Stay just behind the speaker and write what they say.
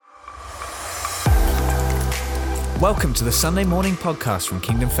Welcome to the Sunday morning podcast from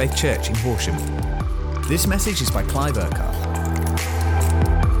Kingdom Faith Church in Horsham. This message is by Clive Urquhart.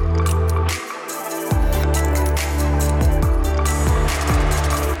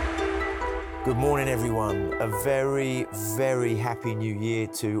 Good morning, everyone. A very, very happy new year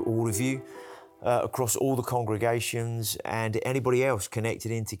to all of you across all the congregations and anybody else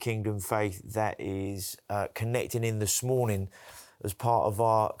connected into Kingdom Faith that is connecting in this morning as part of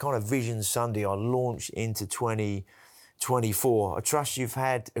our kind of Vision Sunday, our launch into 2024. I trust you've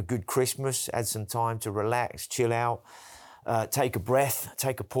had a good Christmas, had some time to relax, chill out, take a breath,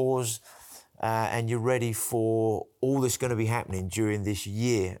 take a pause, and you're ready for all that's going to be happening during this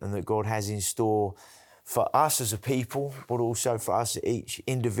year and that God has in store for us as a people, but also for us each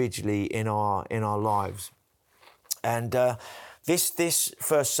individually in our lives. And this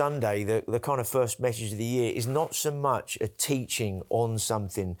first Sunday, the kind of first message of the year, is not so much a teaching on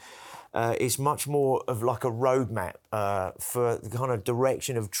something. It's much more of like a roadmap for the kind of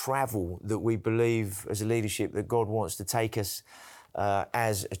direction of travel that we believe as a leadership that God wants to take us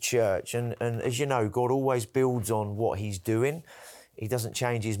as a church. And as you know, God always builds on what he's doing. He doesn't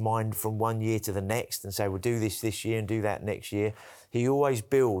change his mind from one year to the next and say, we'll do this year and do that next year. He always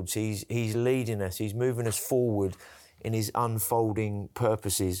builds. He's leading us. He's moving us forward in his unfolding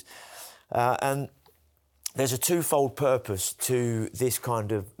purposes. And there's a twofold purpose to this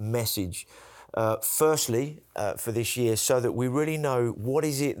kind of message. Firstly, for this year, so that we really know what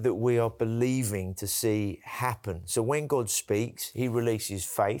is it that we are believing to see happen. So when God speaks, he releases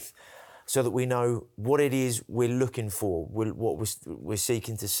faith so that we know what it is we're looking for, what we're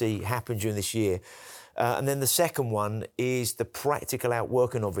seeking to see happen during this year. And then the second one is the practical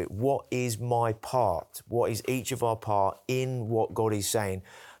outworking of it. What is my part? What is each of our part in what God is saying?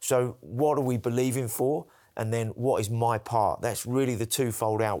 So what are we believing for? And then what is my part? That's really the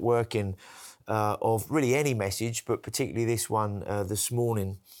twofold outworking of really any message, but particularly this one this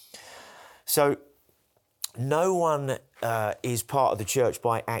morning. So no one is part of the church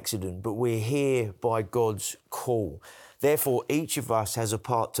by accident, but we're here by God's call. Therefore, each of us has a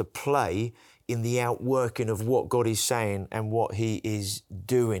part to play in the outworking of what God is saying and what he is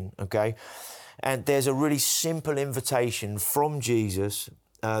doing, okay? And there's a really simple invitation from Jesus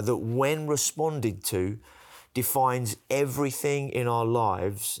that when responded to, defines everything in our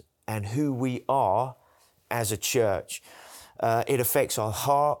lives and who we are as a church. It affects our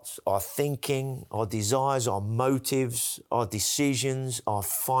hearts, our thinking, our desires, our motives, our decisions, our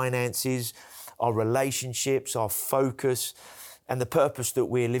finances, our relationships, our focus, and the purpose that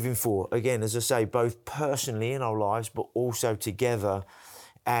we're living for. Again, as I say, both personally in our lives, but also together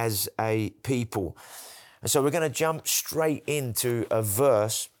as a people. And so we're going to jump straight into a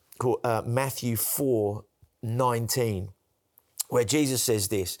verse called Matthew 4:19, where Jesus says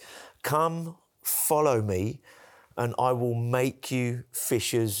this: "Come, follow me, and I will make you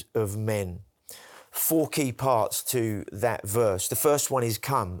fishers of men." Four key parts to that verse. The first one is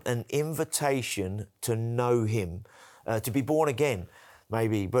come, an invitation to know him, to be born again,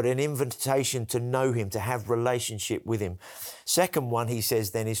 maybe, but an invitation to know him, to have relationship with him. Second one, he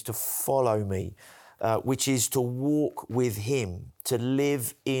says then, is to follow me, which is to walk with him, to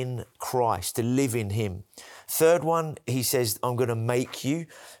live in Christ, to live in him. Third one, he says, I'm going to make you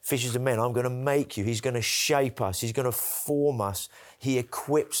fishers of men. I'm going to make you. He's going to shape us. He's going to form us. He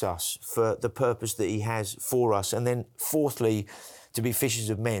equips us for the purpose that he has for us. And then fourthly, to be fishers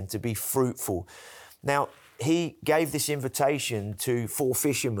of men, to be fruitful. Now, he gave this invitation to four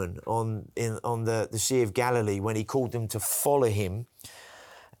fishermen on the Sea of Galilee when he called them to follow him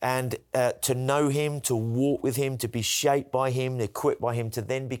and to know him, to walk with him, to be shaped by him, equipped by him, to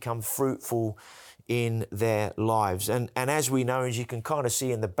then become fruitful in their lives. And as we know, as you can kind of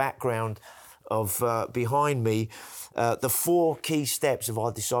see in the background of behind me, the four key steps of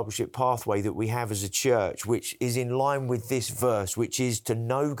our discipleship pathway that we have as a church, which is in line with this verse, which is to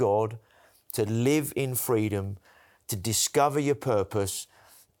know God, to live in freedom, to discover your purpose,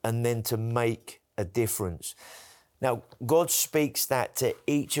 and then to make a difference. Now, God speaks that to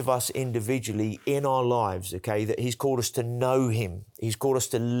each of us individually in our lives, okay, that he's called us to know him. He's called us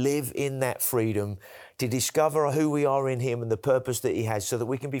to live in that freedom, to discover who we are in him and the purpose that he has so that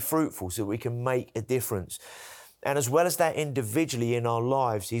we can be fruitful, so that we can make a difference. And as well as that individually in our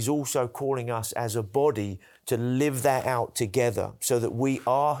lives, he's also calling us as a body to live that out together so that we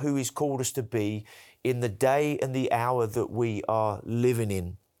are who he's called us to be in the day and the hour that we are living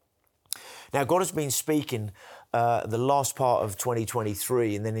in. Now, God has been speaking the last part of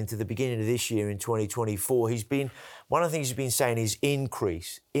 2023 and then into the beginning of this year in 2024. One of the things he's been saying is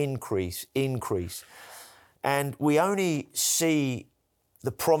increase, increase, increase. And we only see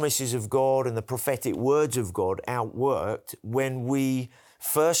the promises of God and the prophetic words of God outworked when we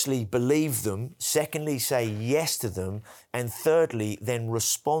firstly believe them, secondly say yes to them, and thirdly then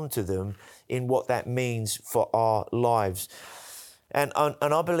respond to them in what that means for our lives. And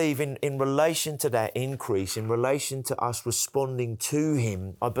I believe in relation to that increase, in relation to us responding to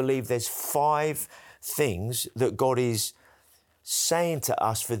Him, I believe there's 5 things that God is saying to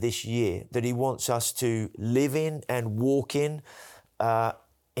us for this year that He wants us to live in and walk in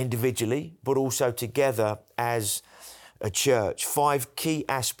individually, but also together as a church. 5 key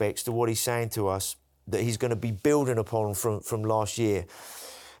aspects to what He's saying to us that He's going to be building upon from last year.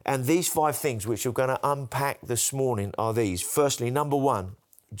 And these 5 things which we're going to unpack this morning are these. Firstly, number 1,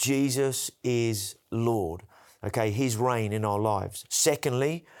 Jesus is Lord. Okay, His reign in our lives.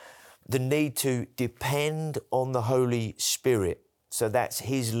 Secondly, the need to depend on the Holy Spirit. So that's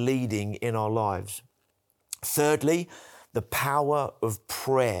His leading in our lives. Thirdly, the power of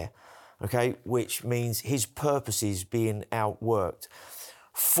prayer, okay, which means His purposes being outworked.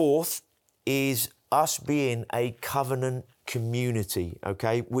 Fourth is us being a covenant community,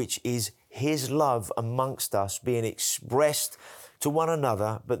 okay, which is His love amongst us being expressed to one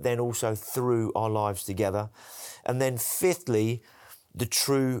another, but then also through our lives together. And then fifthly, the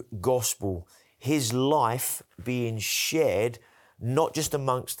true gospel, His life being shared not just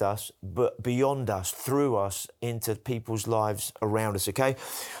amongst us, but beyond us, through us, into people's lives around us, okay?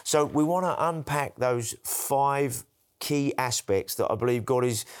 So we want to unpack those 5 key aspects that I believe God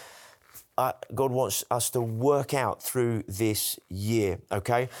wants us to work out through this year,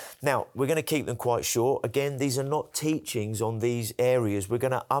 okay? Now, we're going to keep them quite short. Again, these are not teachings on these areas. We're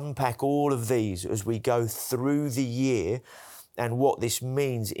going to unpack all of these as we go through the year and what this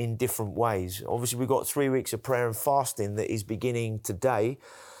means in different ways. Obviously, we've got 3 weeks of prayer and fasting that is beginning today.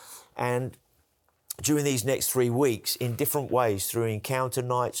 And during these next 3 weeks, in different ways, through encounter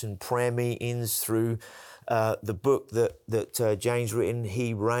nights and prayer meetings, through the book that James written,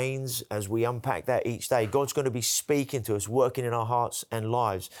 He Reigns, as we unpack that each day, God's going to be speaking to us, working in our hearts and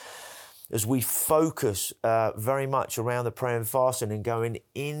lives. As we focus very much around the prayer and fasting and going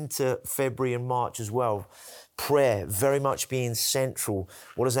into February and March as well, prayer very much being central.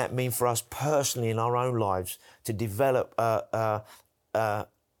 What does that mean for us personally in our own lives to develop a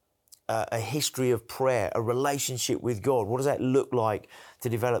history of prayer, a relationship with God? What does that look like to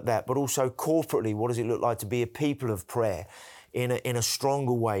develop that? But also corporately, what does it look like to be a people of prayer in a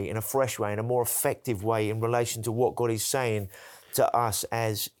stronger way, in a fresh way, in a more effective way in relation to what God is saying to us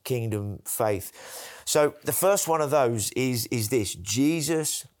as Kingdom Faith? So the first one of those is this: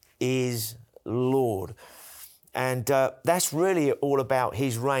 Jesus is Lord. And that's really all about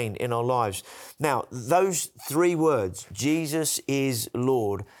His reign in our lives. Now, those 3 words, Jesus is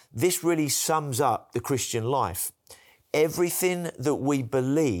Lord, this really sums up the Christian life. Everything that we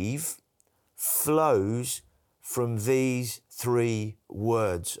believe flows from these 3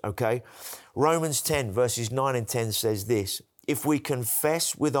 words, okay? Romans 10 verses 9 and 10 says this: if we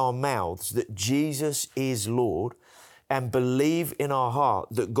confess with our mouths that Jesus is Lord and believe in our heart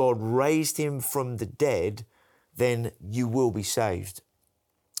that God raised Him from the dead, then you will be saved.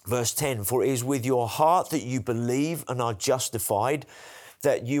 Verse 10, for it is with your heart that you believe and are justified,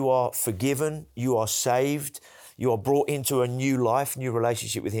 that you are forgiven, you are saved, you are brought into a new life, new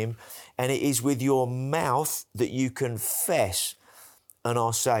relationship with Him, and it is with your mouth that you confess and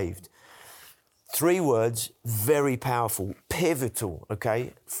are saved. 3 words, very powerful, pivotal,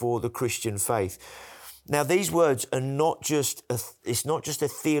 okay, for the Christian faith. Now, these words are it's not just a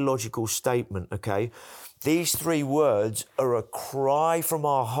theological statement, okay? These 3 words are a cry from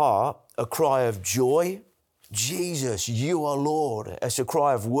our heart, a cry of joy. Jesus, you are Lord. It's a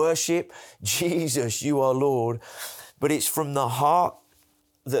cry of worship. Jesus, you are Lord. But it's from the heart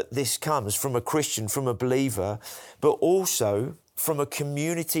that this comes, from a Christian, from a believer, but also from a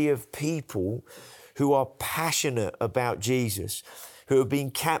community of people who are passionate about Jesus, who have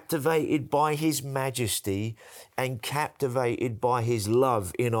been captivated by His majesty and captivated by His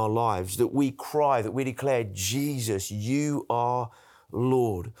love in our lives, that we cry, that we declare, Jesus, you are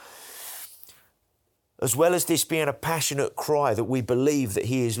Lord. As well as this being a passionate cry that we believe that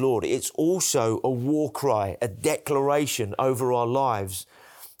He is Lord, it's also a war cry, a declaration over our lives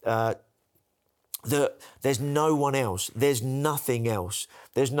that there's no one else, there's nothing else,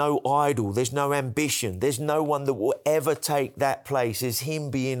 there's no idol, there's no ambition, there's no one that will ever take that place as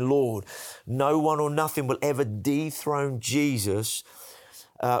Him being Lord. No one or nothing will ever dethrone Jesus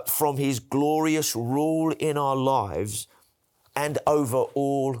from His glorious rule in our lives and over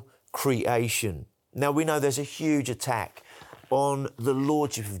all creation. Now, we know there's a huge attack on the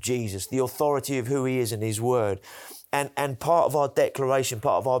lordship of Jesus, the authority of who He is and His word. And part of our declaration,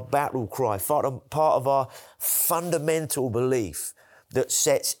 part of our battle cry, part of our fundamental belief that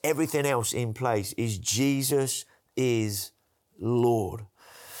sets everything else in place is Jesus is Lord.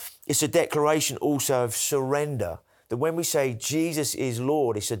 It's a declaration also of surrender. That when we say Jesus is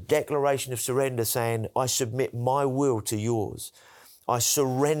Lord, it's a declaration of surrender saying, I submit my will to yours. I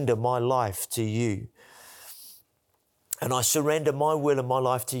surrender my life to you. And I surrender my will and my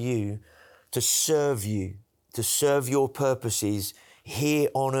life to you, to serve your purposes here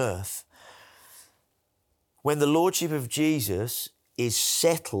on earth. When the Lordship of Jesus is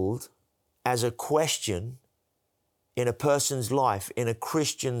settled as a question in a person's life, in a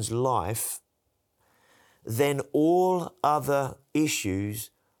Christian's life, then all other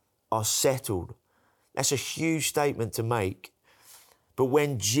issues are settled. That's a huge statement to make. But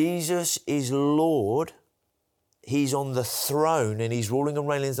when Jesus is Lord, He's on the throne and He's ruling and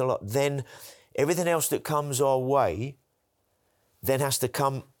reigning, then everything else that comes our way then has to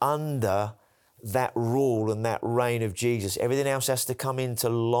come under that rule and that reign of Jesus. Everything else has to come into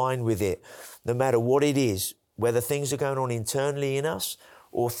line with it, no matter what it is, whether things are going on internally in us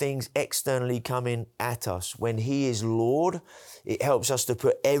or things externally coming at us. When He is Lord, it helps us to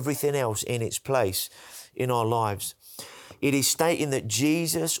put everything else in its place in our lives. It is stating that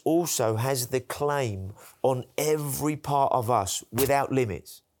Jesus also has the claim on every part of us without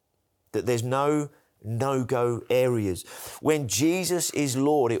limits, that there's no-go areas. When Jesus is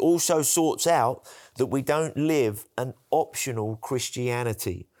Lord, it also sorts out that we don't live an optional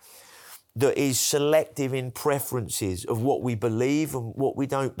Christianity that is selective in preferences of what we believe and what we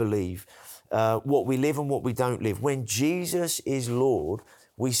don't believe, what we live and what we don't live. When Jesus is Lord,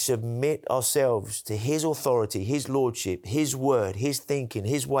 we submit ourselves to His authority, His lordship, His word, His thinking,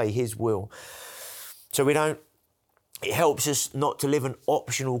 His way, His will. So it helps us not to live an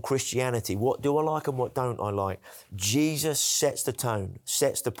optional Christianity. What do I like and what don't I like? Jesus sets the tone,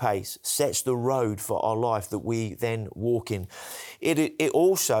 sets the pace, sets the road for our life that we then walk in. It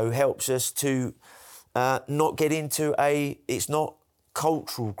also helps us to not get into it's not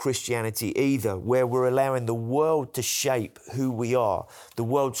cultural Christianity either, where we're allowing the world to shape who we are, the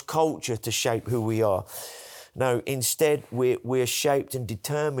world's culture to shape who we are. No, instead we're shaped and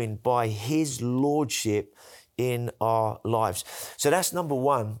determined by His lordship in our lives. So that's number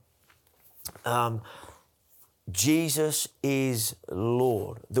one. Jesus is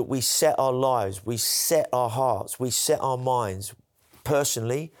Lord, that we set our lives, we set our hearts, we set our minds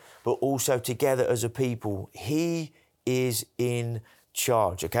personally, but also together as a people. He is in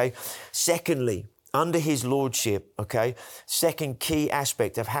charge, okay? Secondly, under His lordship, okay, second key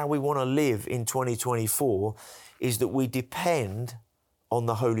aspect of how we want to live in 2024 is that we depend on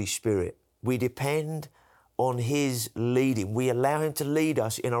the Holy Spirit. We depend on His leading. We allow Him to lead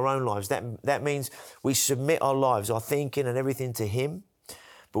us in our own lives. That means we submit our lives, our thinking and everything to Him.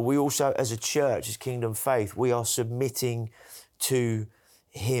 But we also, as a church, as Kingdom Faith, we are submitting to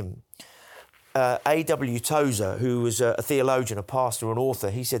Him. A.W. Tozer, who was a theologian, a pastor, an author,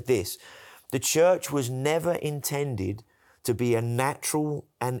 he said this: the church was never intended to be a natural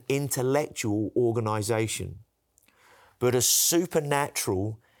and intellectual organisation, but a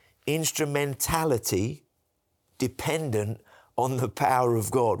supernatural instrumentality dependent on the power of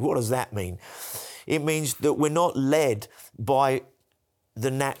God. What does that mean? It means that we're not led by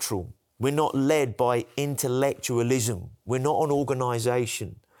the natural. We're not led by intellectualism. We're not an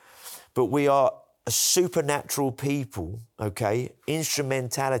organisation, but we are a supernatural people, okay?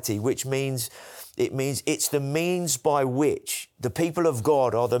 Instrumentality, which means it's the means by which the people of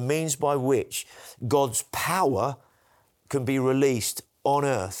God are the means by which God's power can be released on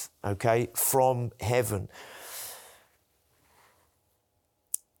earth, okay, from heaven.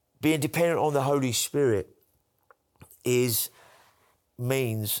 Being dependent on the Holy Spirit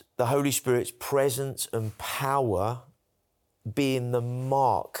means the Holy Spirit's presence and power being the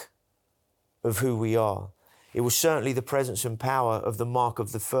mark of who we are. It was certainly the presence and power of the mark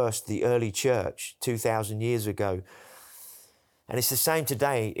of the early church 2,000 years ago. And it's the same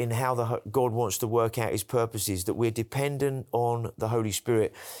today in how God wants to work out His purposes, that we're dependent on the Holy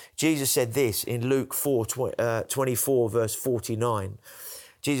Spirit. Jesus said this in Luke 24, verse 49.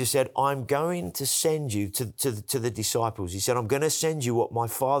 Jesus said, I'm going to send you to the disciples. He said, I'm going to send you what my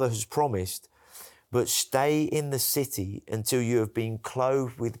Father has promised, but stay in the city until you have been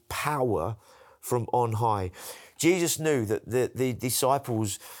clothed with power from on high. Jesus knew that the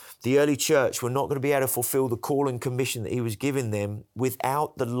disciples, the early church, were not going to be able to fulfill the call and commission that He was giving them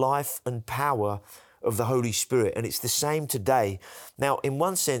without the life and power of the Holy Spirit. And it's the same today. Now, in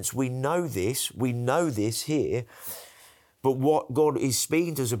one sense, we know this here, but what God is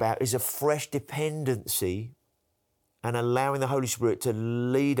speaking to us about is a fresh dependency and allowing the Holy Spirit to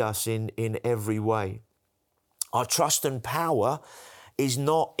lead us in every way. Our trust and power is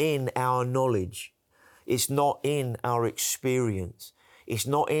not in our knowledge. It's not in our experience. It's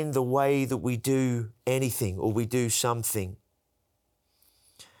not in the way that we do anything or we do something.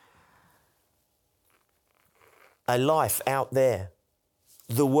 A life out there,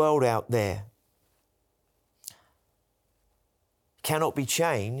 the world out there, cannot be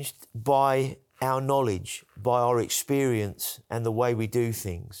changed by our knowledge, by our experience and the way we do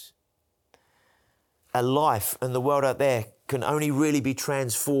things. A life and the world out there can only really be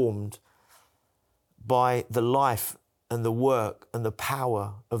transformed by the life and the work and the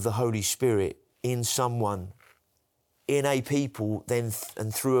power of the Holy Spirit in someone, in a people, then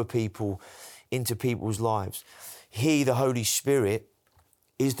and through a people, into people's lives. He, the Holy Spirit,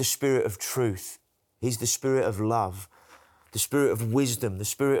 is the Spirit of truth. He's the Spirit of love, the Spirit of wisdom, the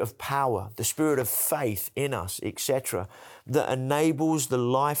Spirit of power, the Spirit of faith in us, etc., that enables the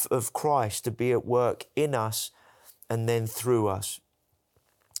life of Christ to be at work in us and then through us.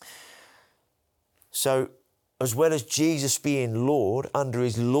 So, as well as Jesus being Lord, under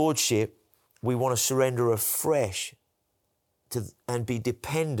his Lordship, we want to surrender afresh and be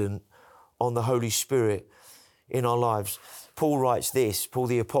dependent on the Holy Spirit in our lives. Paul writes this, Paul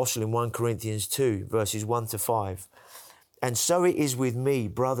the Apostle in 1 Corinthians 2, verses 1 to 5. And so it is with me,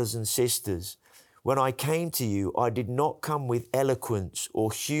 brothers and sisters. When I came to you, I did not come with eloquence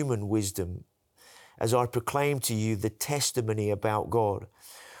or human wisdom, as I proclaimed to you the testimony about God.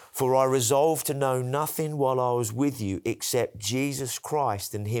 For I resolved to know nothing while I was with you except Jesus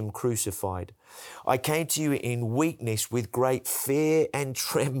Christ and him crucified. I came to you in weakness with great fear and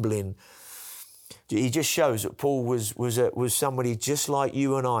trembling. He just shows that Paul was somebody just like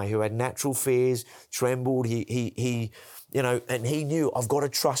you and I, who had natural fears, trembled. He and he knew, I've got to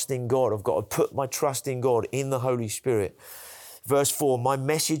trust in God. I've got to put my trust in God, in the Holy Spirit. Verse 4, my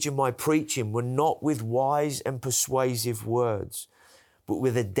message and my preaching were not with wise and persuasive words, but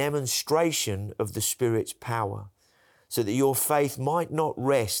with a demonstration of the Spirit's power, so that your faith might not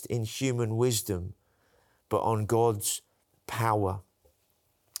rest in human wisdom, but on God's power.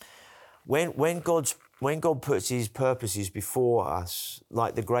 When God puts his purposes before us,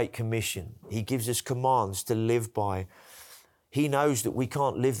 like the Great Commission, he gives us commands to live by. He knows that we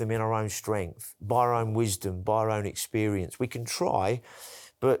can't live them in our own strength, by our own wisdom, by our own experience. We can try,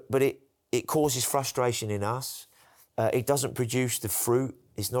 but it causes frustration in us. It doesn't produce the fruit.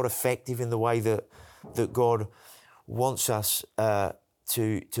 It's not effective in the way that God wants us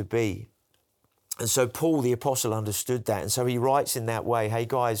to be. And so Paul the Apostle understood that. And so he writes in that way, hey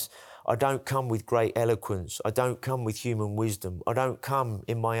guys, I don't come with great eloquence. I don't come with human wisdom. I don't come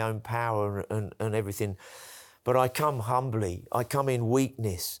in my own power and everything, but I come humbly. I come in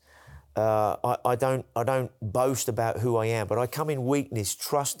weakness. I don't boast about who I am, but I come in weakness,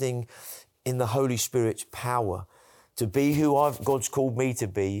 trusting in the Holy Spirit's power to be who God's called me to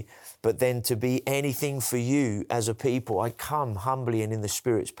be, but then to be anything for you as a people. I come humbly and in the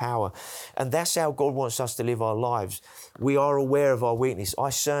Spirit's power. And that's how God wants us to live our lives. We are aware of our weakness.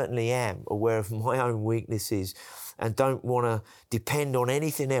 I certainly am aware of my own weaknesses and don't want to depend on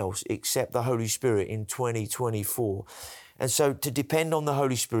anything else except the Holy Spirit in 2024. And so to depend on the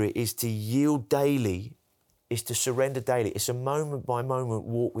Holy Spirit is to yield daily, is to surrender daily. It's a moment by moment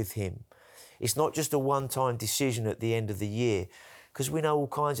walk with him. It's not just a one-time decision at the end of the year, because we know all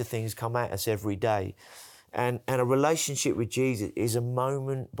kinds of things come at us every day. And a relationship with Jesus is a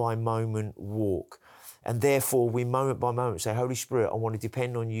moment by moment walk. And therefore we moment by moment say, Holy Spirit, I want to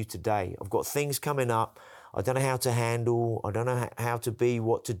depend on you today. I've got things coming up. I don't know how to handle. I don't know how to be,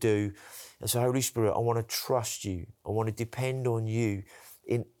 what to do. And so Holy Spirit, I want to trust you. I want to depend on you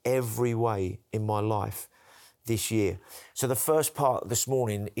in every way in my life this year. So the first part this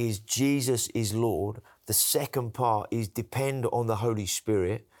morning is Jesus is Lord. The second part is depend on the Holy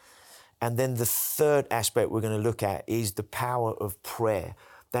Spirit. And then the third aspect we're going to look at is the power of prayer.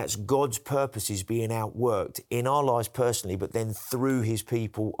 That's God's purposes being outworked in our lives personally, but then through his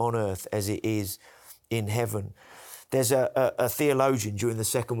people on earth as it is in heaven. There's a theologian during the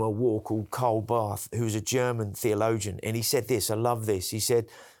Second World War called Karl Barth, who's a German theologian. And he said this, I love this. He said,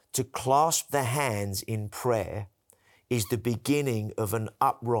 to clasp the hands in prayer is the beginning of an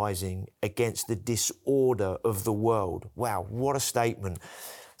uprising against the disorder of the world. Wow, what a statement.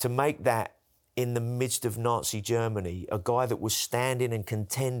 To make that in the midst of Nazi Germany, a guy that was standing and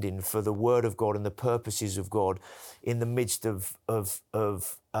contending for the word of God and the purposes of God in the midst of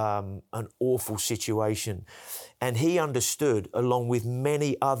an awful situation. And he understood, along with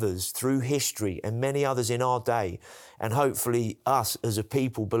many others through history and many others in our day, and hopefully us as a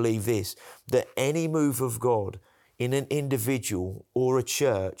people believe this, that any move of God in an individual or a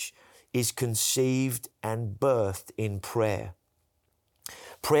church is conceived and birthed in prayer.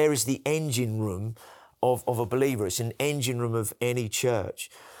 Prayer is the engine room of a believer. It's an engine room of any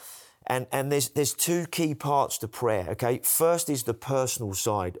church. And there's two key parts to prayer, okay? First is the personal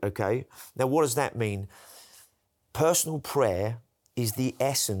side, okay? Now, what does that mean? Personal prayer is the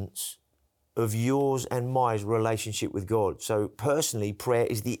essence of yours and my relationship with God. So personally, prayer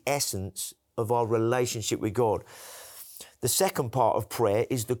is the essence of our relationship with God. The second part of prayer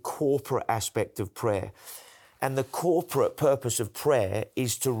is the corporate aspect of prayer. And the corporate purpose of prayer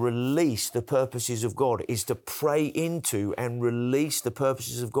is to release the purposes of God, is to pray into and release the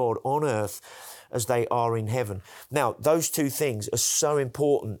purposes of God on earth as they are in heaven. Now, those two things are so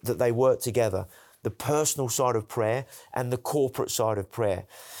important that they work together, the personal side of prayer and the corporate side of prayer,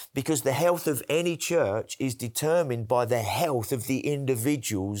 because the health of any church is determined by the health of the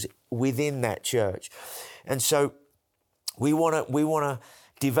individuals within that church. And so we want to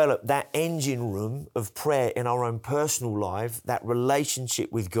develop that engine room of prayer in our own personal life, that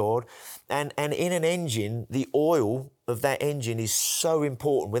relationship with God. And in an engine, the oil of that engine is so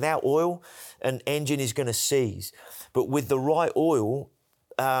important. Without oil, an engine is going to seize. But with the right oil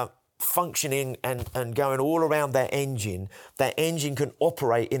functioning and going all around that engine can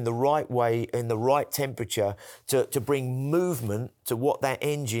operate in the right way, in the right temperature to bring movement to what that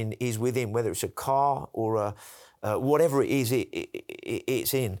engine is within, whether it's a car or whatever it is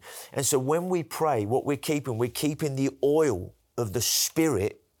it's in. And so when we pray, what we're keeping the oil of the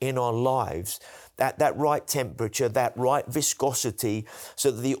Spirit in our lives, that right temperature, that right viscosity, so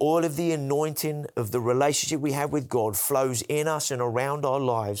that the oil of the anointing of the relationship we have with God flows in us and around our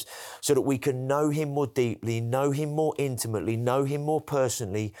lives, so that we can know Him more deeply, know Him more intimately, know Him more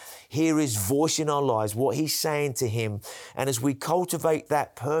personally, hear His voice in our lives, what He's saying to Him. And as we cultivate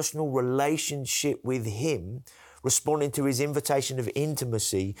that personal relationship with Him, responding to His invitation of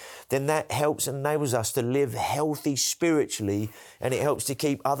intimacy, then that helps and enables us to live healthy spiritually, and it helps to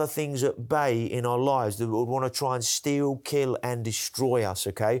keep other things at bay in our lives that would want to try and steal, kill and destroy us,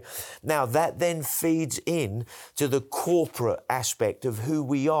 okay? Now that then feeds in to the corporate aspect of who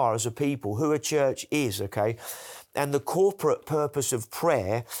we are as a people, who a church is, okay? And the corporate purpose of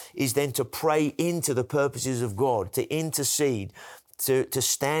prayer is then to pray into the purposes of God, to intercede, to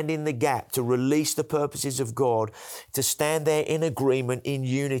stand in the gap, to release the purposes of God, to stand there in agreement, in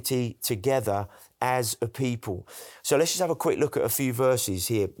unity together as a people. So let's just have a quick look at a few verses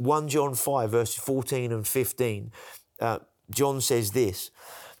here. 1 John 5, verses 14 and 15. John says this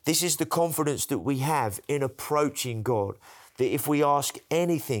is the confidence that we have in approaching God, that if we ask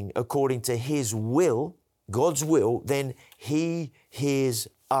anything according to His will, God's will, then He hears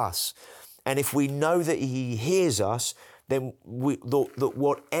us. And if we know that He hears us, then that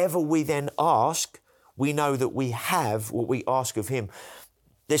whatever we then ask, we know that we have what we ask of Him.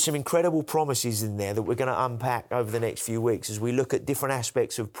 There's some incredible promises in there that we're going to unpack over the next few weeks as we look at different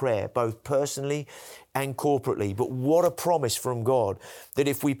aspects of prayer, both personally and corporately. But what a promise from God, that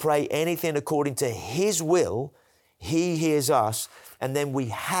if we pray anything according to His will, He hears us, and then we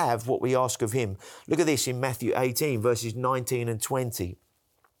have what we ask of Him. Look at this in Matthew 18, verses 19 and 20.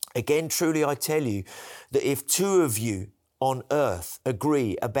 Again, truly I tell you that if two of you on earth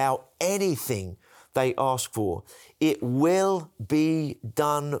agree about anything they ask for, it will be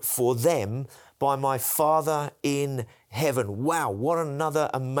done for them by my Father in heaven. Wow, what another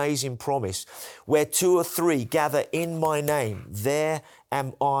amazing promise. Where two or three gather in my name, there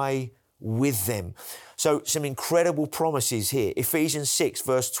am I with them. So some incredible promises here. Ephesians 6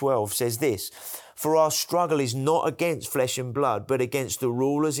 verse 12 says this, for our struggle is not against flesh and blood, but against the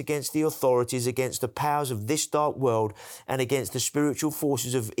rulers, against the authorities, against the powers of this dark world, and against the spiritual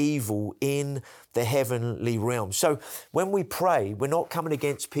forces of evil in the heavenly realm. So when we pray, we're not coming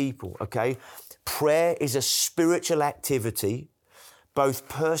against people, okay? Prayer is a spiritual activity, both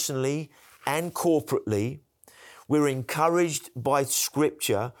personally and corporately. We're encouraged by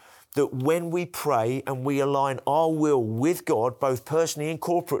Scripture that when we pray and we align our will with God, both personally and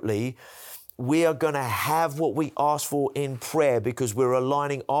corporately, we are going to have what we ask for in prayer, because we're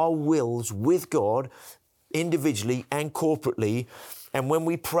aligning our wills with God individually and corporately. And when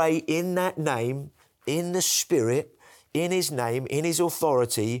we pray in that name, in the Spirit, in His name, in His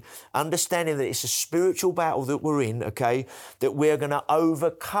authority, understanding that it's a spiritual battle that we're in, okay, that we're going to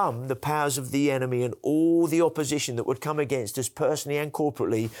overcome the powers of the enemy and all the opposition that would come against us personally and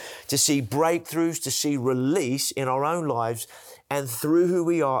corporately, to see breakthroughs, to see release in our own lives and through who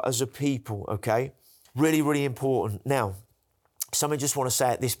we are as a people, okay? Really, really important. Now, something I just want to say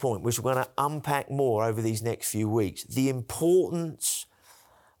at this point, which we're going to unpack more over these next few weeks, the importance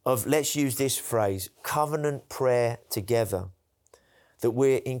of, let's use this phrase, covenant prayer together, that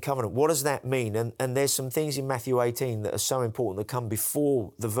we're in covenant. What does that mean? And there's some things in Matthew 18 that are so important that come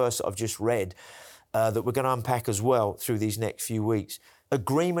before the verse that I've just read that we're going to unpack as well through these next few weeks.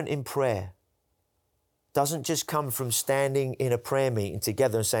 Agreement in prayer doesn't just come from standing in a prayer meeting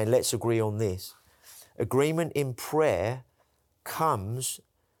together and saying, let's agree on this. Agreement in prayer comes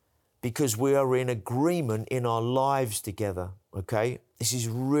because we are in agreement in our lives together, okay? This is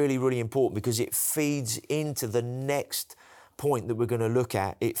really, really important because it feeds into the next point that we're going to look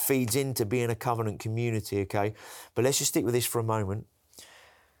at. It feeds into being a covenant community, okay? But let's just stick with this for a moment.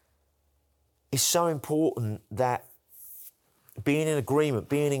 It's so important that being in agreement,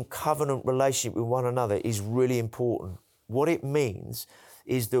 being in covenant relationship with one another is really important. What it means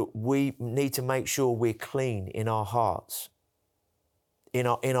is that we need to make sure we're clean in our hearts, in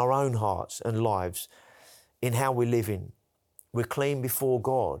our own hearts and lives, in how we live in. We're clean before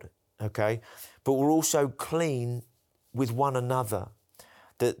God, okay? But we're also clean with one another,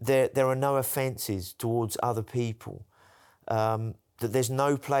 that there are no offences towards other people, that there's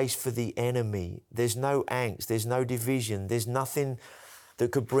no place for the enemy, there's no angst, there's no division, there's nothing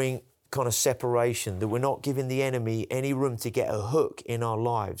that could bring kind of separation, that we're not giving the enemy any room to get a hook in our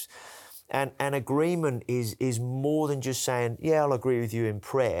lives. And agreement is more than just saying, yeah, I'll agree with you in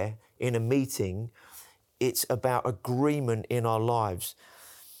prayer, in a meeting. It's about agreement in our lives.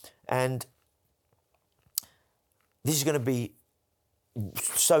 And this is going to be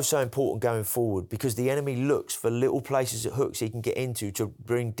so important going forward because the enemy looks for little places at hooks he can get into to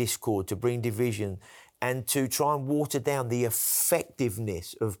bring discord, to bring division, and to try and water down the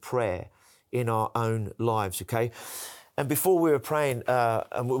effectiveness of prayer in our own lives, okay? And before we were praying,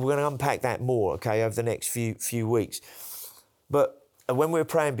 and we're going to unpack that more, okay, over the next few weeks. But when we were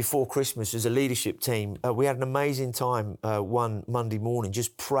praying before Christmas as a leadership team, we had an amazing time one Monday morning,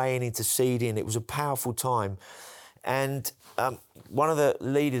 just praying, interceding. It was a powerful time. And one of the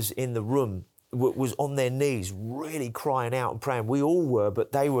leaders in the room was on their knees, really crying out and praying. We all were,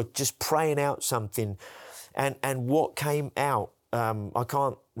 but they were just praying out something. And what came out, I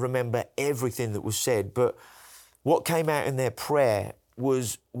can't remember everything that was said, but what came out in their prayer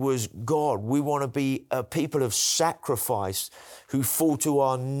was God, we want to be a people of sacrifice who fall to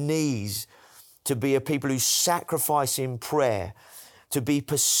our knees, to be a people who sacrifice in prayer, to be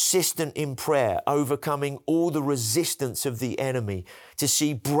persistent in prayer, overcoming all the resistance of the enemy, to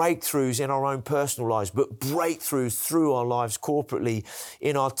see breakthroughs in our own personal lives, but breakthroughs through our lives corporately,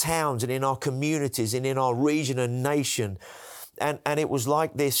 in our towns and in our communities and in our region and nation. And it was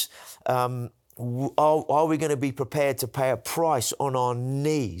like this, are we going to be prepared to pay a price on our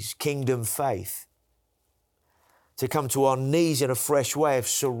knees, kingdom faith? To come to our knees in a fresh way of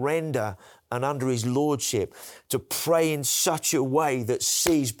surrender and under his lordship, to pray in such a way that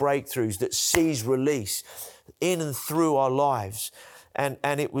sees breakthroughs, that sees release in and through our lives. And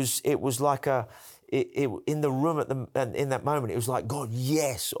it was like in the room in that moment, it was like, God,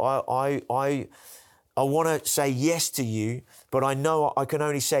 yes, I want to say yes to you, but I know I can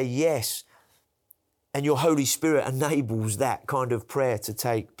only say yes. And your Holy Spirit enables that kind of prayer to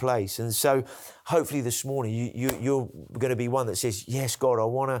take place. And so hopefully this morning you're going to be one that says, yes, God, I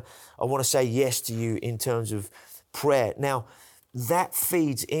want to say yes to you in terms of prayer. Now, that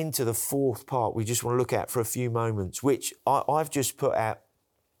feeds into the fourth part we just want to look at for a few moments, which I've just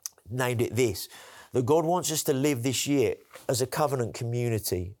named it this, that God wants us to live this year as a covenant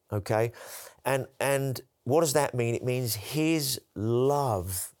community, okay? And what does that mean? It means his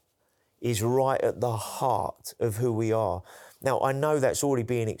love is right at the heart of who we are. Now, I know that's already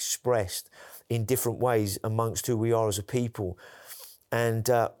being expressed in different ways amongst who we are as a people. And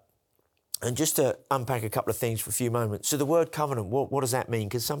just to unpack a couple of things for a few moments. So the word covenant, what does that mean?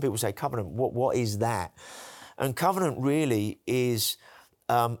 Because some people say covenant, what is that? And covenant really is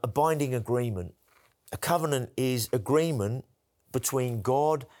a binding agreement. A covenant is agreement between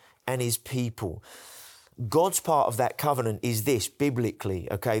God and his people. God's part of that covenant is this, biblically,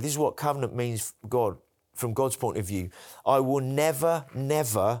 okay? This is what covenant means for God, from God's point of view. I will never,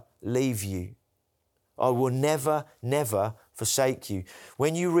 never leave you. I will never, never forsake you.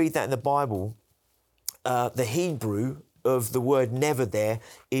 When you read that in the Bible, the Hebrew of the word never there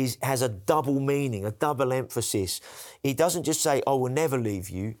has a double meaning, a double emphasis. He doesn't just say, I will never leave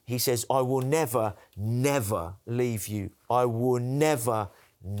you. He says, I will never, never leave you. I will never,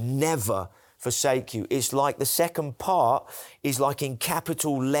 never forsake you. It's like the second part is like in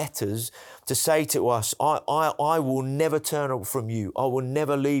capital letters to say to us, I will never turn from you. I will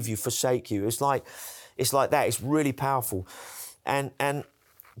never leave you, forsake you. It's like that. It's really powerful. And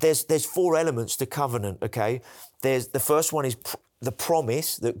there's four elements to covenant, okay? The first one is the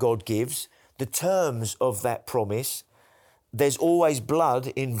promise that God gives, the terms of that promise. There's always blood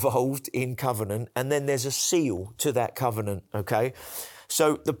involved in covenant, and then there's a seal to that covenant, okay?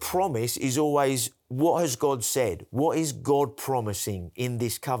 So the promise is always, what has God said? What is God promising in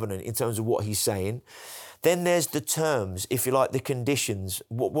this covenant in terms of what he's saying? Then there's the terms, if you like, the conditions.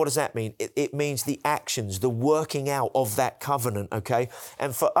 What does that mean? It means the actions, the working out of that covenant, okay?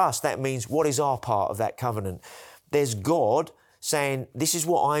 And for us, that means, what is our part of that covenant? There's God saying, this is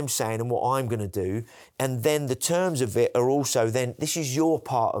what I'm saying and what I'm going to do. And then the terms of it are also then, this is your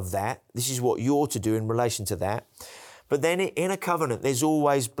part of that. This is what you're to do in relation to that. But then in a covenant, there's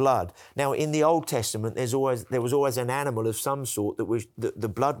always blood. Now, in the Old Testament, there was always an animal of some sort that the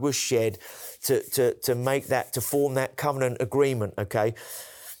blood was shed to form that covenant agreement, okay?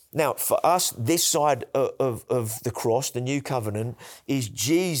 Now, for us, this side of the cross, the new covenant, is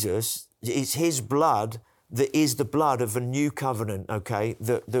Jesus. It's his blood that is the blood of a new covenant, okay,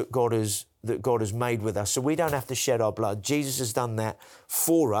 that God has made with us. So we don't have to shed our blood. Jesus has done that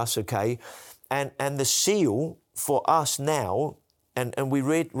for us, okay? And the seal for us now, and we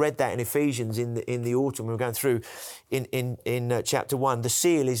read that in Ephesians in the autumn, we were going through in chapter 1, the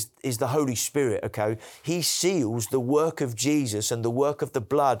seal is the Holy Spirit, okay? He seals the work of Jesus and the work of the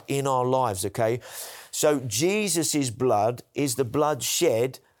blood in our lives, okay? So Jesus' blood is the blood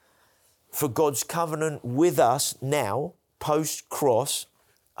shed for God's covenant with us now, post-cross.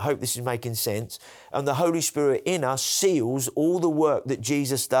 I hope this is making sense. And the Holy Spirit in us seals all the work that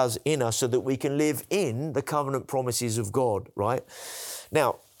Jesus does in us so that we can live in the covenant promises of God, right?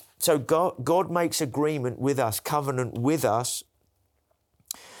 Now, so God makes agreement with us, covenant with us.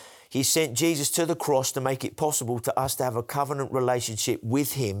 He sent Jesus to the cross to make it possible to us to have a covenant relationship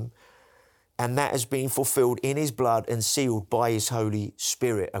with him. And that has been fulfilled in his blood and sealed by his Holy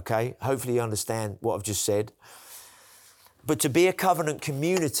Spirit, okay? Hopefully you understand what I've just said. But to be a covenant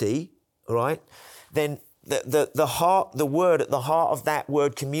community, right, then the word at the heart of that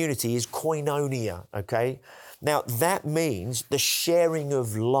word community is koinonia, okay? Now, that means the sharing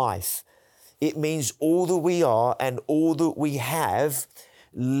of life. It means all that we are and all that we have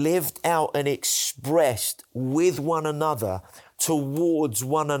lived out and expressed with one another, towards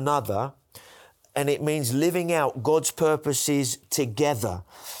one another, and it means living out God's purposes together.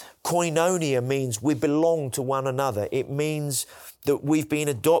 Koinonia means we belong to one another. It means that we've been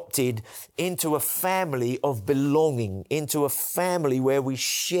adopted into a family of belonging, into a family where we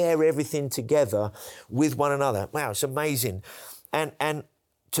share everything together with one another. Wow, it's amazing. And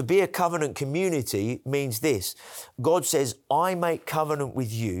to be a covenant community means this. God says, I make covenant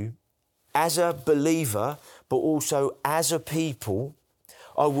with you as a believer, but also as a people.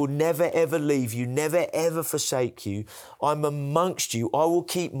 I will never, ever leave you, never, ever forsake you. I'm amongst you. I will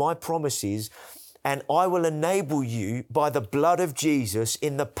keep my promises, and I will enable you by the blood of Jesus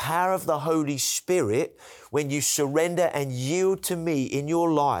in the power of the Holy Spirit when you surrender and yield to me in your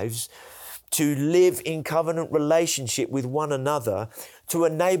lives to live in covenant relationship with one another, to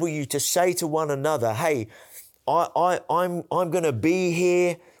enable you to say to one another, hey, I'm going to be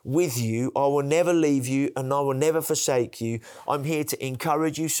here with you. I will never leave you and I will never forsake you. I'm here to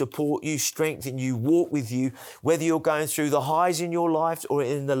encourage you, support you, strengthen you, walk with you, whether you're going through the highs in your life or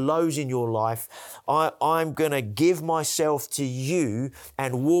in the lows in your life. I'm going to give myself to you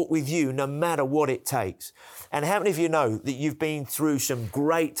and walk with you no matter what it takes. And how many of you know that you've been through some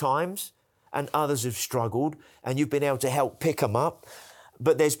great times and others have struggled and you've been able to help pick them up?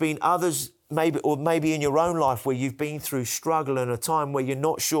 But there's been others maybe in your own life where you've been through struggle and a time where you're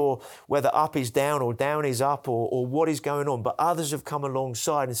not sure whether up is down or down is up or what is going on. But others have come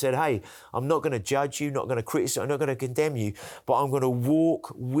alongside and said, hey, I'm not going to judge you, not going to criticize, I'm not going to condemn you, but I'm going to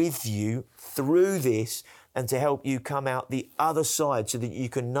walk with you through this and to help you come out the other side so that you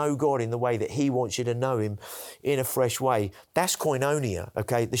can know God in the way that he wants you to know him in a fresh way. That's koinonia,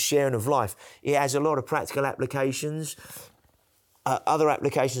 okay, the sharing of life. It has a lot of practical applications. Other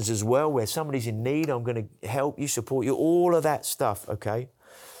applications as well, where somebody's in need, I'm going to help you, support you, all of that stuff, okay?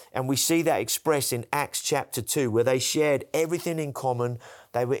 And we see that expressed in Acts chapter 2, where they shared everything in common.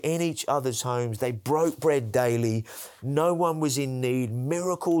 They were in each other's homes. They broke bread daily. No one was in need.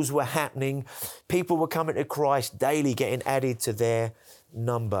 Miracles were happening. People were coming to Christ daily, getting added to their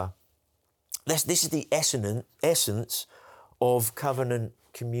number. This is the essence of covenant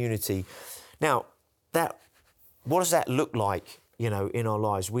community. Now, what does that look like? In our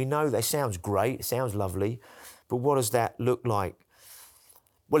lives. We know that sounds great, it sounds lovely, but what does that look like?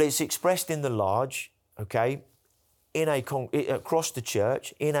 Well, it's expressed in the large, okay, across the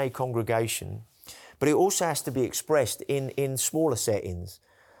church, in a congregation, but it also has to be expressed in smaller settings,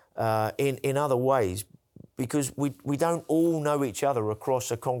 in other ways. because we don't all know each other across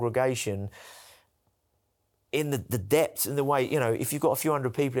a congregation in the depths and the way, if you've got a few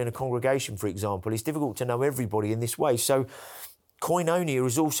hundred people in a congregation, for example, it's difficult to know everybody in this way. So koinonia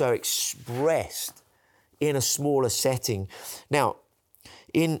is also expressed in a smaller setting. Now,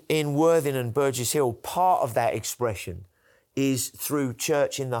 in Worthing and Burgess Hill, part of that expression is through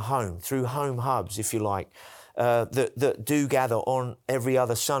church in the home, through home hubs, if you like, that do gather on every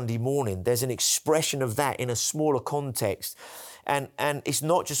other Sunday morning. There's an expression of that in a smaller context. And it's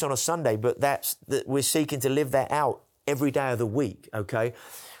not just on a Sunday, but that we're seeking to live that out every day of the week, okay?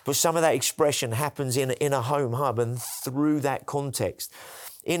 But some of that expression happens in a home hub and through that context.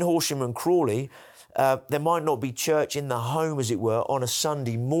 In Horsham and Crawley, there might not be church in the home, as it were, on a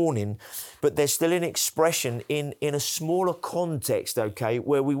Sunday morning, but there's still an expression in a smaller context, okay,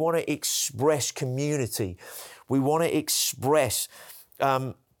 where we want to express community. We want to express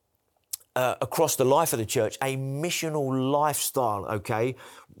across the life of the church a missional lifestyle, okay,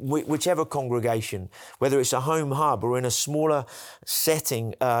 whichever congregation, whether it's a home hub or in a smaller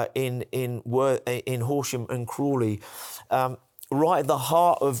setting in Horsham and Crawley, right at the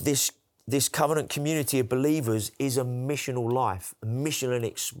heart of this covenant community of believers is a missional life, a missional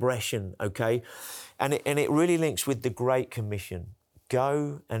expression, okay? And it really links with the Great Commission.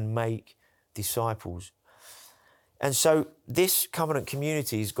 Go and make disciples. And so this covenant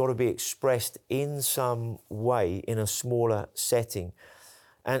community has got to be expressed in some way in a smaller setting.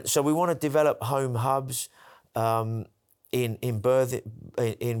 And so we want to develop home hubs in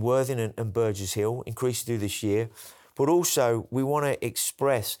Worthing and Burgess Hill, increase through this year. But also we want to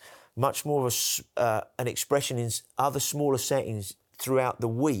express much more of an expression in other smaller settings throughout the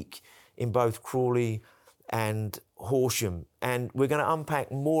week in both Crawley and Horsham. And we're going to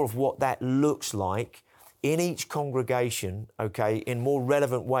unpack more of what that looks like in each congregation, okay, in more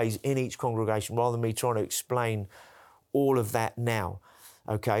relevant ways in each congregation, rather than me trying to explain all of that now,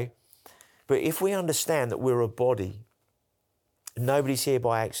 okay? But if we understand that we're a body, nobody's here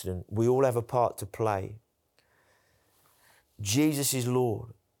by accident, we all have a part to play. Jesus is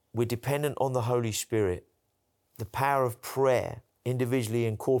Lord. We're dependent on the Holy Spirit. The power of prayer, individually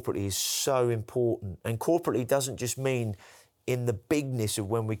and corporately, is so important. And corporately doesn't just mean in the bigness of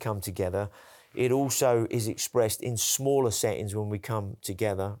when we come together. It also is expressed in smaller settings when we come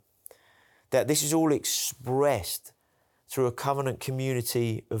together. That this is all expressed through a covenant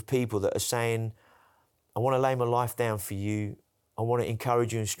community of people that are saying, I want to lay my life down for you. I want to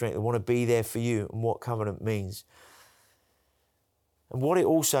encourage you and strengthen. I want to be there for you, and what covenant means. And what it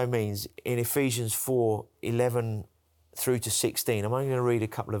also means in Ephesians 4:11 through to 16. I'm only going to read a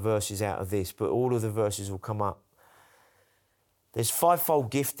couple of verses out of this, but all of the verses will come up. There's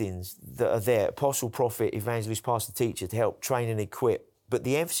fivefold giftings that are there: apostle, prophet, evangelist, pastor, teacher, to help train and equip. But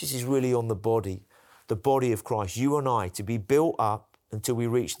the emphasis is really on the body of Christ, you and I, to be built up until we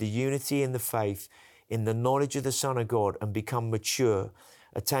reach the unity in the faith, in the knowledge of the Son of God, and become mature,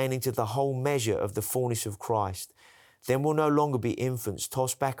 attaining to the whole measure of the fullness of Christ. Then we'll no longer be infants,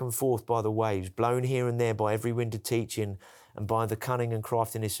 tossed back and forth by the waves, blown here and there by every wind of teaching and by the cunning and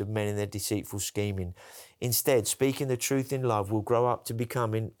craftiness of men in their deceitful scheming. Instead, speaking the truth in love, we'll grow up to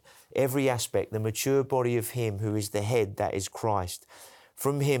become in every aspect the mature body of Him who is the head, that is Christ.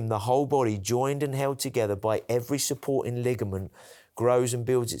 From Him, the whole body, joined and held together by every supporting ligament, grows and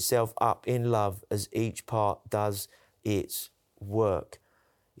builds itself up in love as each part does its work.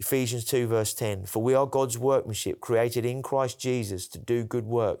 Ephesians 2 verse 10, for we are God's workmanship, created in Christ Jesus to do good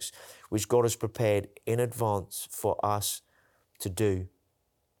works, which God has prepared in advance for us to do.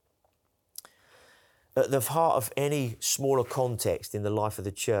 At the heart of any smaller context in the life of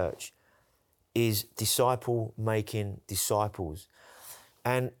the church is disciple making disciples.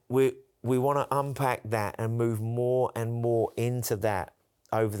 And we want to unpack that and move more and more into that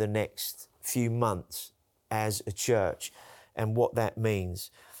over the next few months as a church and what that means.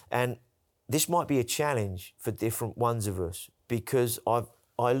 And this might be a challenge for different ones of us, because I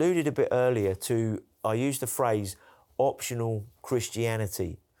alluded a bit earlier to, I used the phrase optional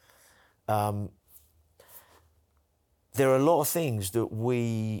Christianity. There are a lot of things that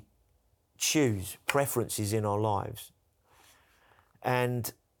we choose, preferences in our lives.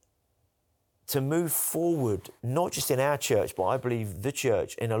 And to move forward, not just in our church, but I believe the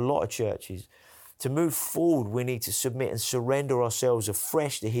church, in a lot of churches, to move forward, we need to submit and surrender ourselves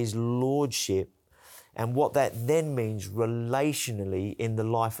afresh to His Lordship, and what that then means relationally in the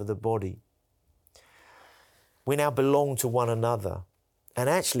life of the body. We now belong to one another. And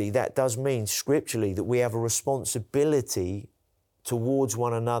actually that does mean scripturally that we have a responsibility towards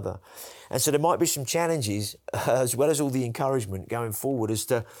one another. And so there might be some challenges as well as all the encouragement going forward as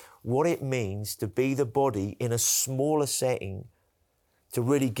to what it means to be the body in a smaller setting, to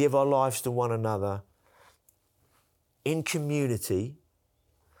really give our lives to one another in community,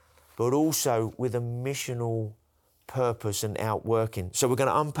 but also with a missional purpose and outworking. So we're going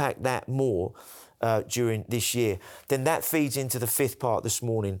to unpack that more during this year. Then that feeds into the fifth part this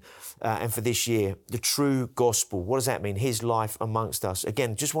morning and for this year, the true gospel. What does that mean? His life amongst us.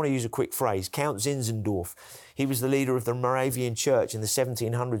 Again, just want to use a quick phrase. Count Zinzendorf, he was the leader of the Moravian Church in the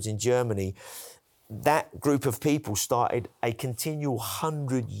 1700s in Germany. That group of people started a continual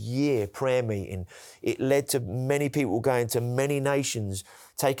 100-year prayer meeting. It led to many people going to many nations,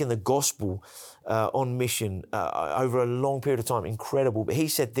 taking the gospel on mission over a long period of time. Incredible. But he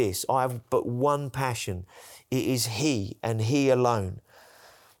said this, I have but one passion. It is he and he alone.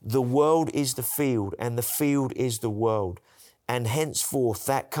 The world is the field and the field is the world. And henceforth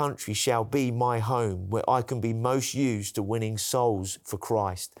that country shall be my home where I can be most used to winning souls for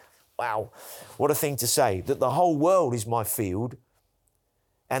Christ. Wow, what a thing to say, that the whole world is my field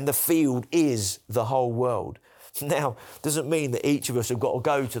and the field is the whole world. Now, doesn't mean that each of us have got to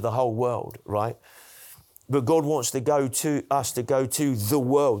go to the whole world, right? But God wants to go to us, to go to the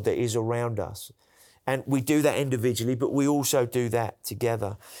world that is around us. And we do that individually, but we also do that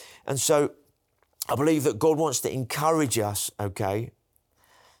together. And so I believe that God wants to encourage us, okay,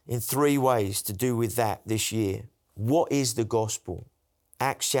 in three ways to do with that this year. What is the gospel?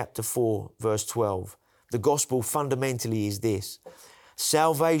 Acts chapter 4, verse 12. The gospel fundamentally is this.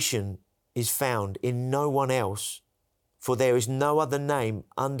 Salvation is found in no one else, for there is no other name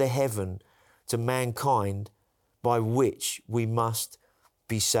under heaven to mankind by which we must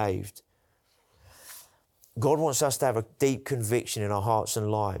be saved. God wants us to have a deep conviction in our hearts and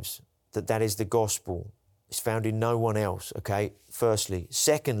lives that that is the gospel. It's found in no one else, okay, firstly.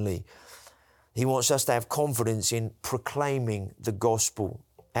 Secondly, he wants us to have confidence in proclaiming the gospel.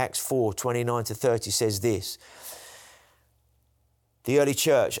 Acts 4, 29 to 30 says this. The early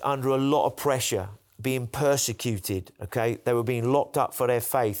church, under a lot of pressure, being persecuted, okay? They were being locked up for their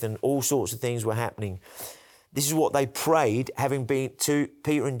faith and all sorts of things were happening. This is what they prayed, having been to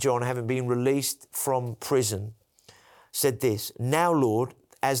Peter and John, having been released from prison, said this, now, Lord,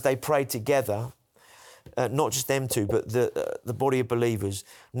 as they prayed together, not just them two, but the body of believers.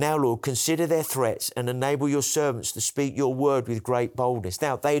 Now, Lord, consider their threats and enable your servants to speak your word with great boldness.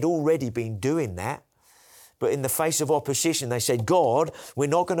 Now, they'd already been doing that, but in the face of opposition, they said, God, we're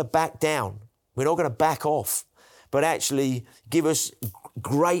not going to back down. We're not going to back off, but actually give us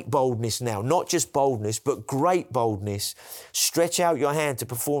great boldness now, not just boldness, but great boldness. Stretch out your hand to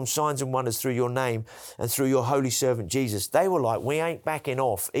perform signs and wonders through your name and through your holy servant Jesus. They were like, we ain't backing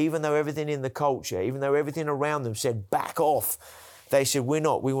off, even though everything in the culture, even though everything around them said back off. They said, we're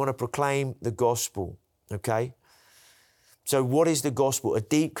not. We want to proclaim the gospel, okay? So what is the gospel? A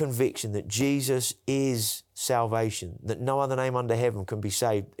deep conviction that Jesus is salvation, that no other name under heaven can be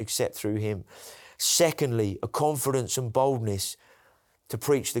saved except through him. Secondly, a confidence and boldness to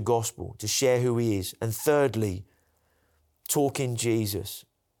preach the gospel, to share who he is. And thirdly, talking Jesus.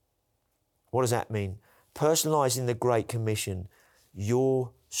 What does that mean? Personalizing the Great Commission,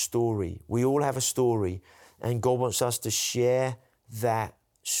 your story. We all have a story, and God wants us to share that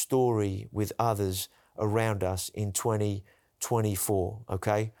story with others around us in 2024,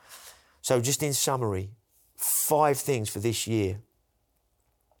 okay? So just in summary, 5 things for this year.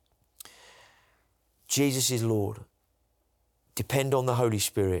 Jesus is Lord. Depend on the Holy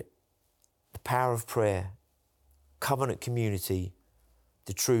Spirit, the power of prayer, covenant community,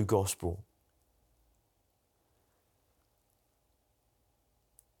 the true gospel.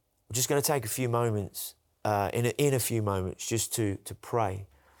 We're just going to take a few moments, in a few moments, just to pray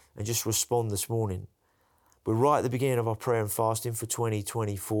and just respond this morning. We're right at the beginning of our prayer and fasting for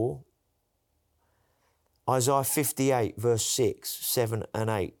 2024. Isaiah 58, verse 6, 7 and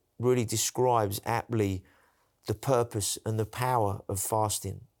 8 really describes aptly the purpose and the power of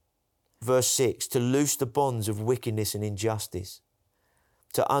fasting. Verse 6, to loose the bonds of wickedness and injustice,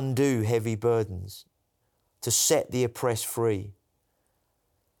 to undo heavy burdens, to set the oppressed free,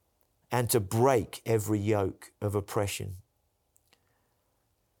 and to break every yoke of oppression.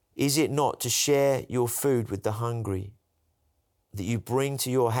 Is it not to share your food with the hungry, that you bring to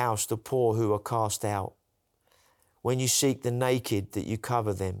your house the poor who are cast out? When you seek the naked, that you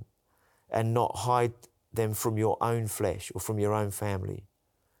cover them, and not hide them from your own flesh or from your own family.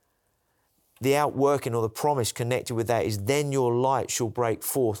 The outworking or the promise connected with that is, then your light shall break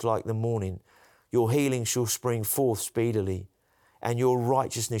forth like the morning, your healing shall spring forth speedily, and your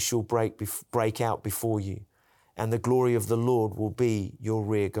righteousness shall break out before you, and the glory of the Lord will be your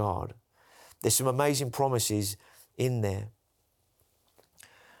rear guard. There's some amazing promises in there.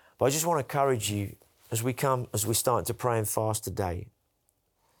 But I just want to encourage you as we start to pray and fast today,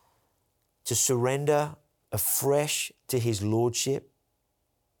 to surrender afresh to his lordship.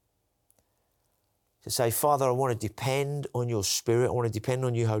 To say, Father, I want to depend on your Spirit. I want to depend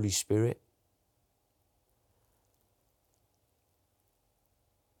on you, Holy Spirit.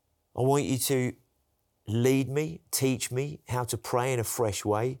 I want you to lead me, teach me how to pray in a fresh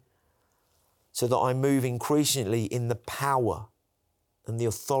way so that I move increasingly in the power and the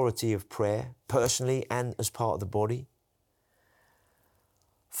authority of prayer, personally and as part of the body.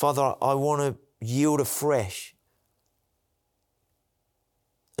 Father, I want to yield afresh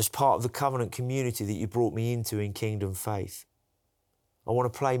as part of the covenant community that you brought me into in Kingdom Faith. I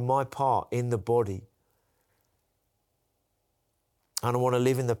want to play my part in the body. And I want to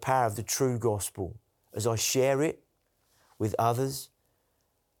live in the power of the true gospel as I share it with others.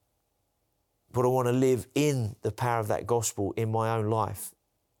 But I want to live in the power of that gospel in my own life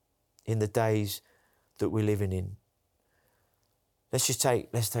in the days that we're living in. Let's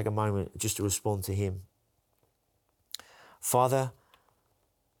take a moment just to respond to him. Father,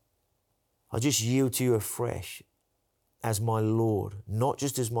 I just yield to you afresh as my Lord, not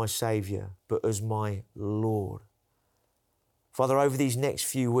just as my Saviour, but as my Lord. Father, over these next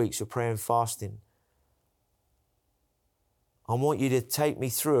few weeks of prayer and fasting, I want you to take me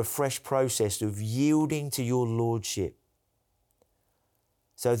through a fresh process of yielding to your Lordship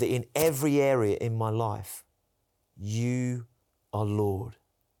so that in every area in my life, you are Lord.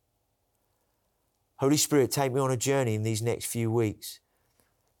 Holy Spirit, take me on a journey in these next few weeks.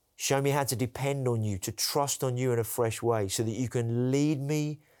 Show me how to depend on you, to trust on you in a fresh way so that you can lead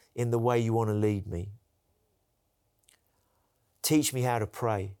me in the way you want to lead me. Teach me how to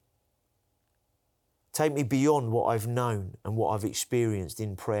pray. Take me beyond what I've known and what I've experienced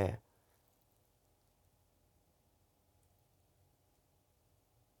in prayer.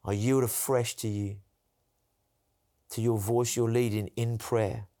 I yield afresh to you, to your voice, your leading in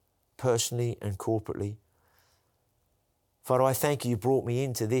prayer, personally and corporately. Father, I thank you brought me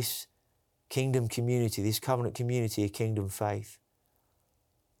into this kingdom community, this covenant community of Kingdom Faith.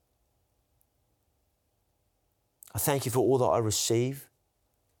 I thank you for all that I receive,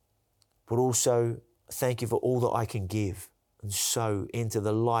 but also thank you for all that I can give and sow into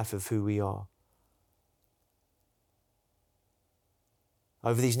the life of who we are.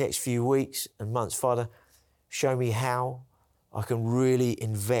 Over these next few weeks and months, Father, show me how I can really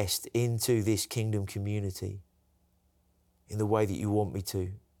invest into this kingdom community in the way that you want me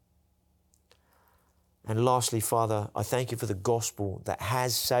to. And lastly, Father, I thank you for the gospel that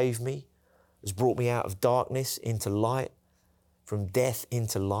has saved me, has brought me out of darkness into light, from death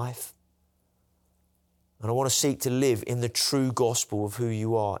into life. And I want to seek to live in the true gospel of who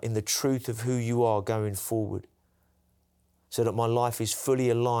you are, in the truth of who you are going forward, so that my life is fully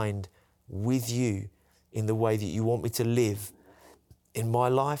aligned with you in the way that you want me to live in my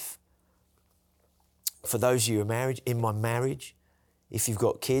life. For those of you who are married, in my marriage, if you've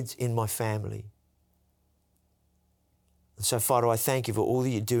got kids, in my family. And so, Father, I thank you for all that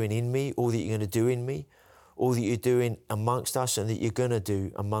you're doing in me, all that you're going to do in me, all that you're doing amongst us and that you're going to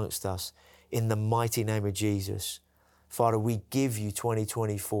do amongst us in the mighty name of Jesus. Father, we give you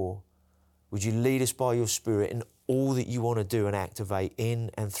 2024. Would you lead us by your Spirit in all that you want to do and activate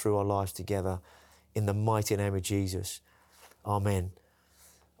in and through our lives together in the mighty name of Jesus. Amen.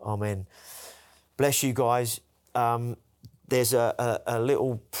 Amen. Bless you guys. There's a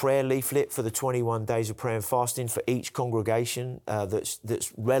little prayer leaflet for the 21 days of prayer and fasting for each congregation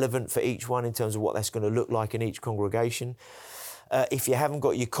that's relevant for each one in terms of what that's going to look like in each congregation. If you haven't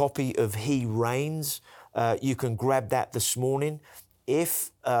got your copy of He Reigns, you can grab that this morning.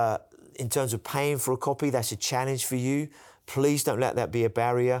 If, in terms of paying for a copy, that's a challenge for you, please don't let that be a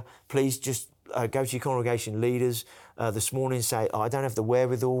barrier. Please just go to your congregation leaders this morning and say, I don't have the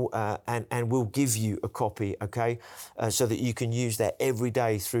wherewithal, and we'll give you a copy, okay? So that you can use that every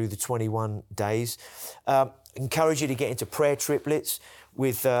day through the 21 days. Encourage you to get into prayer triplets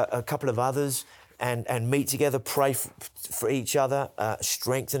with a couple of others and meet together, pray for each other,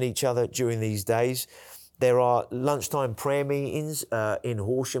 strengthen each other during these days. There are lunchtime prayer meetings in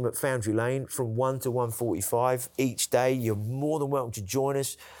Horsham at Foundry Lane from 1 to 1:45 each day. You're more than welcome to join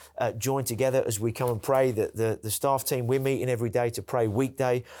us, join together as we come and pray. The staff team, we're meeting every day to pray,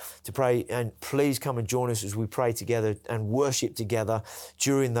 weekday to pray, and please come and join us as we pray together and worship together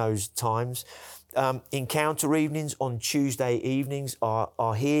during those times. Encounter evenings on Tuesday evenings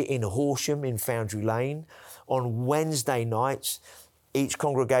are here in Horsham in Foundry Lane. On Wednesday nights, each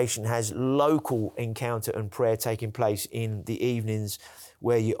congregation has local encounter and prayer taking place in the evenings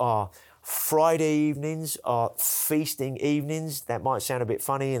where you are. Friday evenings are feasting evenings. That might sound a bit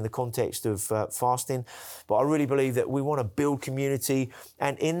funny in the context of fasting, but I really believe that we want to build community.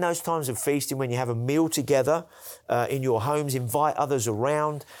 And in those times of feasting, when you have a meal together in your homes, invite others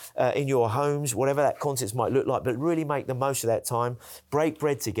around in your homes, whatever that context might look like, but really make the most of that time. Break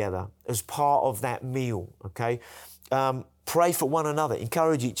bread together as part of that meal, okay? Pray for one another,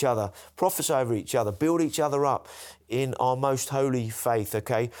 encourage each other, prophesy over each other, build each other up in our most holy faith,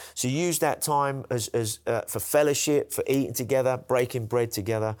 okay? So use that time as for fellowship, for eating together, breaking bread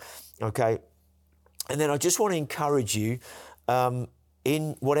together, okay? And then I just want to encourage you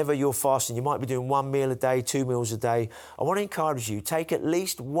in whatever you're fasting. You might be doing 1 meal a day, 2 meals a day. I want to encourage you, take at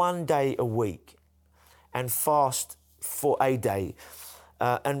least 1 day a week and fast for a day.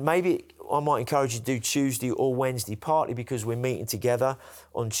 And maybe I might encourage you to do Tuesday or Wednesday, partly because we're meeting together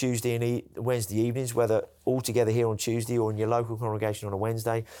on Tuesday and Wednesday evenings, whether all together here on Tuesday or in your local congregation on a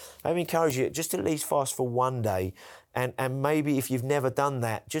Wednesday. Maybe encourage you just to at least fast for 1 day. And maybe if you've never done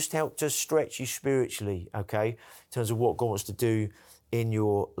that, just help to stretch you spiritually, okay, in terms of what God wants to do in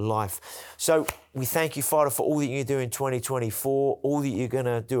your life. So we thank you, Father, for all that you do in 2024, all that you're going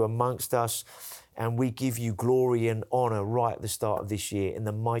to do amongst us. And we give you glory and honour right at the start of this year. In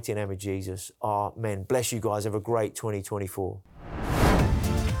the mighty name of Jesus, amen. Bless you guys. Have a great 2024.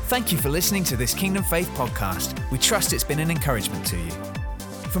 Thank you for listening to this Kingdom Faith podcast. We trust it's been an encouragement to you.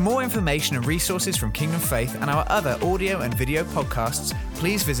 For more information and resources from Kingdom Faith and our other audio and video podcasts,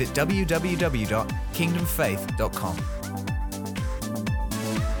 please visit www.kingdomfaith.com.